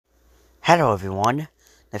Hello everyone,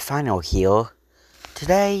 Nathaniel here.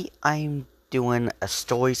 Today I'm doing a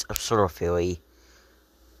stories of sodor theory.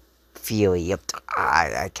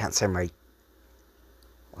 I can't say my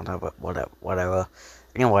whatever.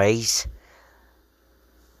 Anyways,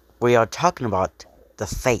 we are talking about the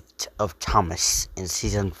fate of Thomas in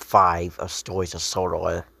season 5 of Stories of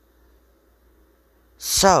Sodor.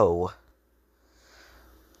 So,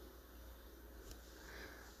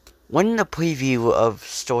 when the preview of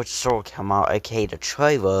Stories of Sodor came out, aka the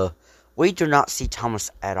trailer, we do not see Thomas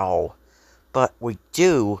at all. But we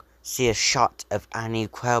do see a shot of Annie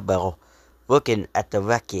Quailbell looking at the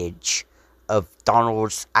wreckage of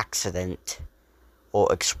Donald's accident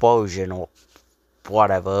or explosion or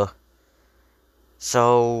whatever.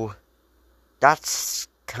 So that's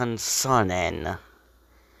concerning.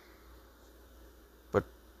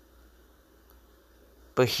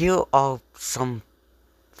 But here are some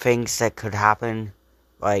things that could happen.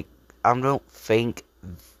 Like, I don't think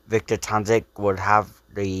Victor Tanzik would have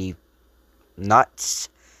the nuts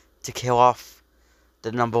to kill off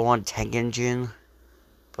the #1 tank engine,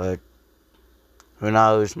 but who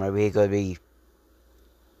knows, maybe he could,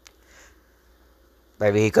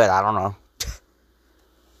 I don't know.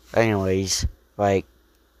 Anyways, like,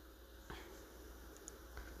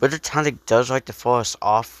 but the Tanzik does like to throw us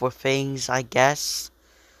off with things, I guess.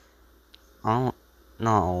 I don't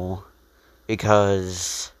know,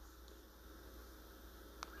 because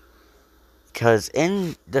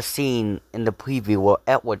in the scene in the preview where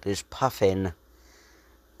Edward is puffing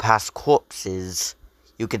past corpses,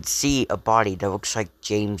 you can see a body that looks like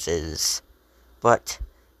James's, but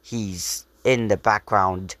he's in the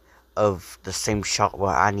background of the same shot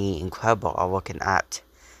where Annie and Quailbell are looking at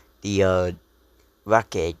the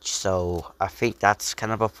wreckage, so I think that's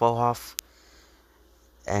kind of a throw-off.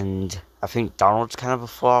 And I think Donald's kind of a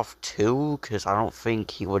throw-off too, because I don't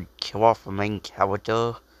think he would kill off a main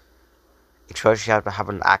character, especially after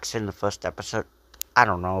having an accident in the first episode. I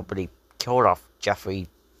don't know, but he killed off Jeffrey,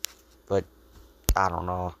 but I don't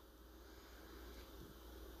know.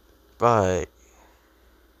 But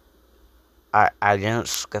I didn't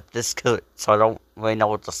script this, so I don't really know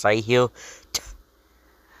what to say here.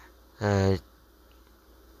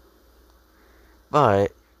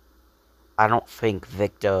 But I don't think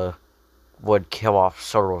Victor would kill off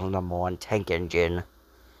Sodor's #1 tank engine.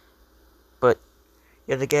 But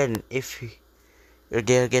yet again, in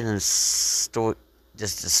the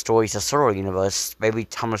Stories of Sodor universe, maybe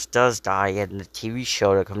Thomas does die, and the TV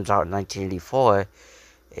show that comes out in 1984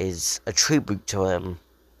 is a tribute to him.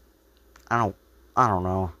 I don't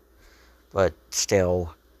know, but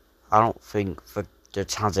still, I don't think the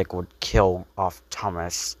Tanzik would kill off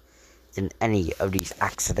Thomas in any of these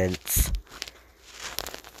accidents,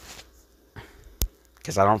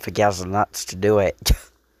 because I don't think he has the nuts to do it.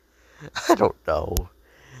 I don't know.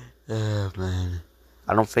 Oh man,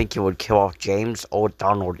 I don't think he would kill off James or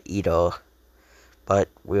Donald either, but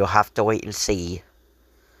we'll have to wait and see.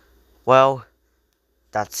 Well,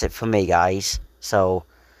 that's it for me, guys. So,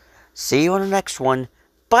 see you on the next one.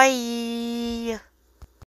 Bye!